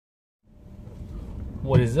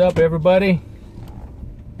What is up, everybody?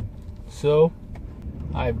 So,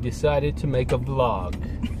 I've decided to make a vlog.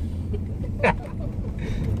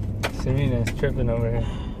 Serena's tripping over here.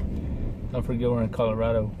 Don't forget we're in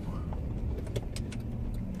Colorado.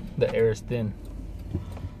 The air is thin.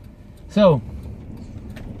 So,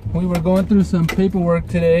 we were going through some paperwork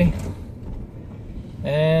today,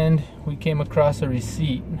 and we came across a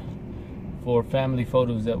receipt for family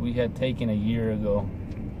photos that we had taken a year ago.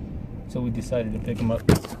 So we decided to pick them up.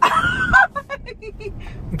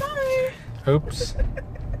 Sorry. Oops.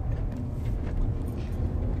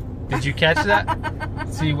 Did you catch that?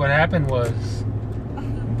 See, what happened was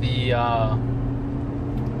the,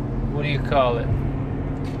 what do you call it?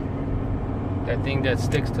 That thing that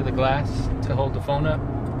sticks to the glass to hold the phone up.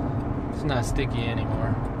 It's not sticky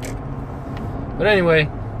anymore. But anyway,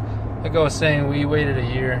 like I was saying, we waited a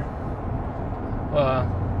year.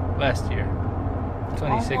 Last year.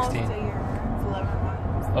 2016. Almost a year. It's 11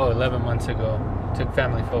 months. Oh, 11 months ago. Took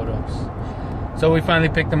family photos. So we finally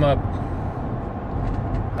picked them up.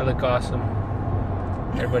 I look awesome.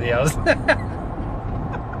 Everybody else.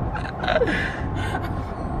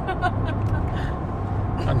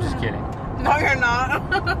 I'm just kidding. No, you're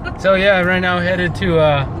not. So yeah, right now headed to,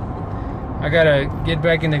 I gotta get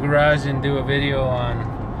back in the garage and do a video on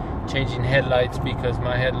changing headlights because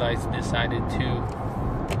my headlights decided to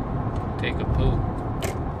take a poo.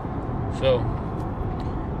 So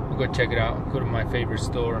we'll go check it out. Go to my favorite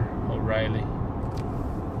store, O'Reilly,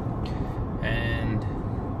 and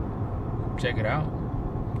check it out.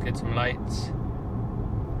 Get some lights.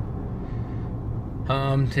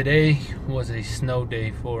 Today was a snow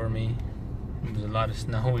day for me. It was a lot of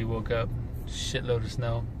snow. We woke up, shitload of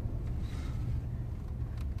snow.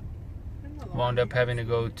 Wound up having to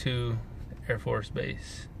go to Air Force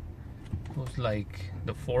Base. It was like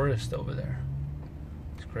the forest over there.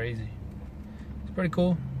 It's crazy. It's pretty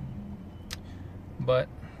cool. But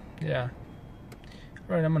yeah.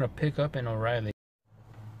 Alright, I'm gonna pick up in O'Reilly.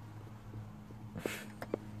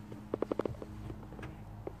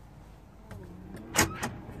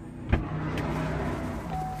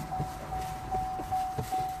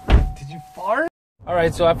 Did you fart?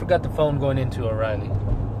 Alright, so I forgot the phone going into O'Reilly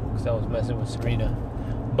because I was messing with Serena.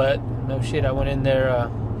 But no shit, I went in there, I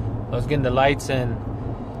was getting the lights, and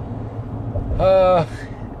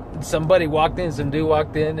some dude walked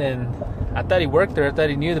in, and I thought he worked there. I thought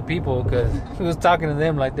he knew the people because he was talking to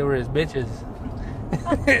them like they were his bitches.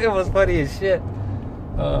 It was funny as shit.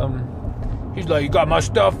 He's like, "You got my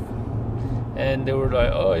stuff?" And they were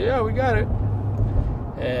like, "Oh yeah, we got it."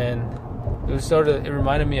 And it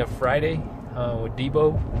reminded me of Friday with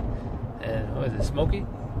Debo and what was it, Smokey?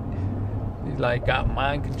 He's like, got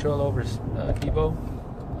mind control over Debo.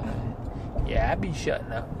 Yeah, I be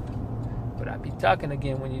shutting up, but I be talking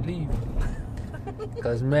again when you leave.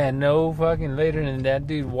 Cause man, no fucking later than that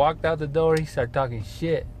dude walked out the door, he started talking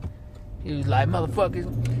shit. He was like, "Motherfuckers,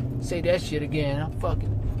 say that shit again, I'll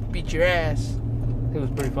fucking beat your ass." It was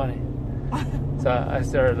pretty funny. So I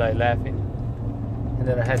started like laughing, and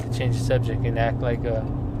then I had to change the subject and act like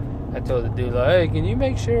I told the dude like, "Hey, can you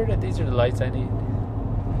make sure that these are the lights I need?"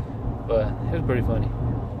 But it was pretty funny.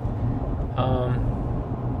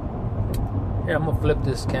 Here, I'm gonna flip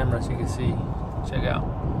this camera so you can see. Check out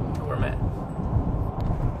where I'm at.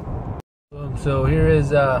 So here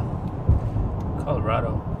is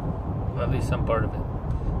Colorado, or at least some part of it.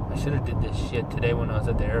 I should have did this shit today when I was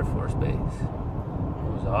at the Air Force Base.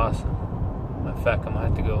 It was awesome. In fact, I'm gonna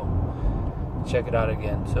have to go check it out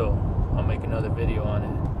again, so I'll make another video on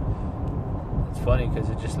it. It's funny because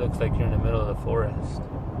it just looks like you're in the middle of the forest,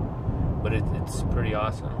 but it's pretty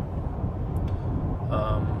awesome.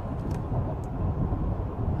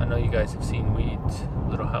 I know you guys have seen weeds,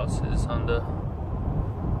 little houses on the,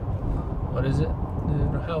 what is it?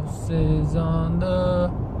 Little houses on the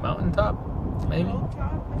mountaintop, maybe?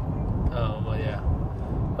 Oh, well, yeah.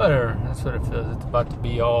 Whatever, that's what it feels. It's about to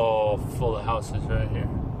be all full of houses right here.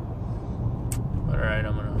 Alright,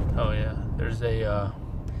 oh yeah, there's a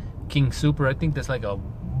King Super. I think that's like a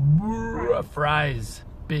Fry's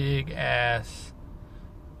big ass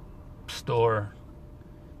store.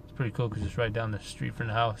 It's pretty cool because it's right down the street from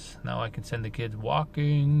the house. Now I can send the kids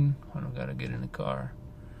walking. I don't gotta get in the car.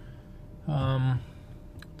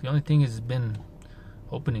 The only thing is it's been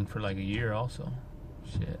opening for like a year also.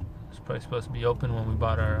 Shit, it's probably supposed to be open when we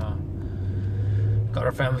bought got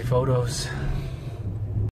our family photos.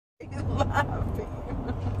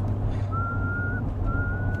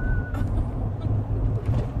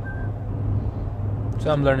 So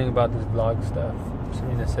I'm learning about this vlog stuff.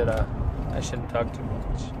 Serena said I shouldn't talk too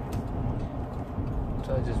much.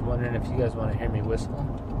 So I was just wondering if you guys want to hear me whistle.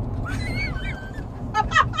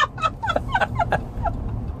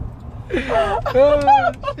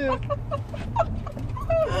 Oh, shit.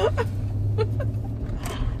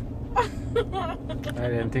 I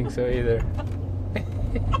didn't think so either.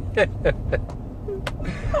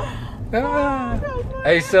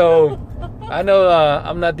 Hey, so I know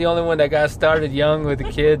I'm not the only one that got started young with the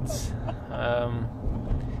kids.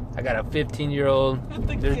 I got a 15-year-old.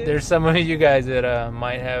 There's some of you guys that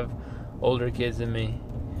might have older kids than me,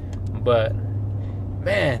 but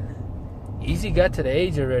man, Easy got to the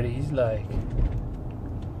age already. He's like,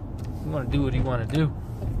 you want to do what you want to do.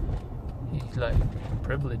 He's like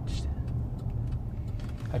privileged.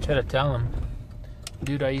 I try to tell him,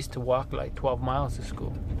 dude, I used to walk like 12 miles to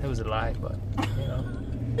school. It was a lie, but you know.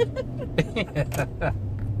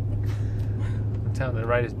 I'm telling him to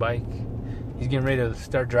ride his bike. He's getting ready to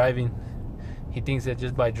start driving. He thinks that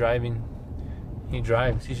just by driving, he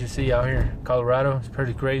drives. You should see out here in Colorado, it's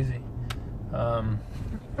pretty crazy.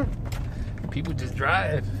 People just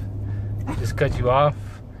drive. They just cut you off.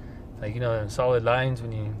 Like, you know, in solid lines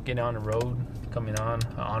when you get on the road, coming on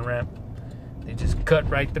an on-ramp. They just cut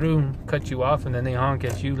right through, cut you off, and then they honk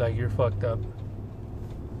at you like you're fucked up.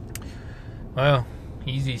 Well,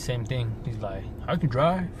 Easy, same thing. He's like, I can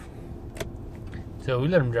drive. So we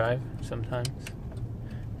let him drive sometimes.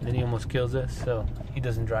 And then he almost kills us, so he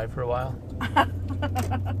doesn't drive for a while.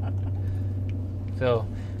 So,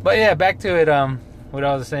 but yeah, back to it. What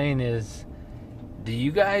I was saying is, do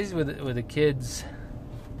you guys with the kids,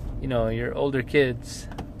 you know, your older kids,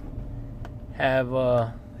 have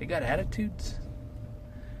they got attitudes?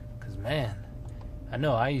 Cause man, I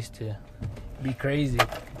know I used to be crazy,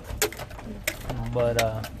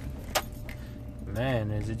 but man,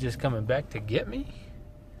 is it just coming back to get me?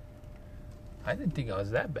 I didn't think I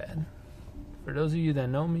was that bad. For those of you that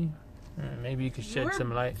know me, maybe you could shed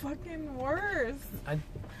some light. Fucking worse. I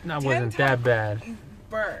wasn't that bad.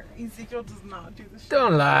 Bert, Ezekiel does not do the shit.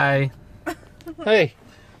 Don't lie. Hey,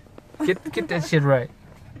 get that shit right.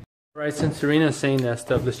 Right, since Serena's saying that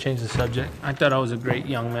stuff, let's change the subject. I thought I was a great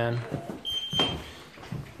young man.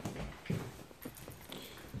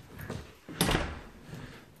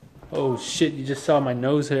 Oh shit, you just saw my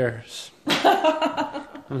nose hairs.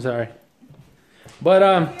 I'm sorry.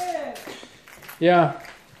 But yeah,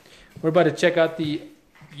 we're about to check out the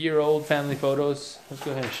year-old family photos. Let's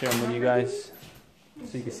go ahead and share them with you guys,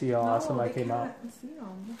 so you can see how awesome I came out.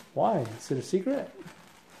 Why? Is it a secret?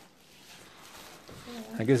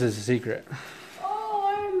 I guess it's a secret. Oh,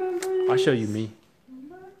 I remember. I'll show you me.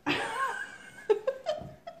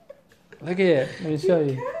 Look at it. Let me show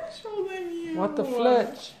you. Show them you. What the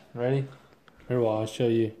fletch? Ready? Here, well, I'll show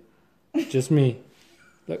you. Just me.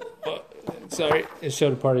 Look. Oh, sorry, it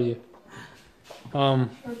showed a part of you.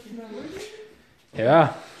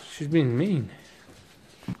 Yeah, she's being mean.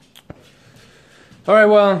 All right,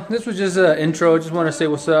 well, this was just an intro. Just want to say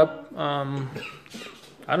what's up.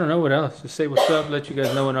 I don't know what else. Just say what's up, let you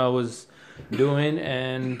guys know what I was doing,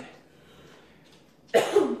 and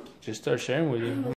just start sharing with you.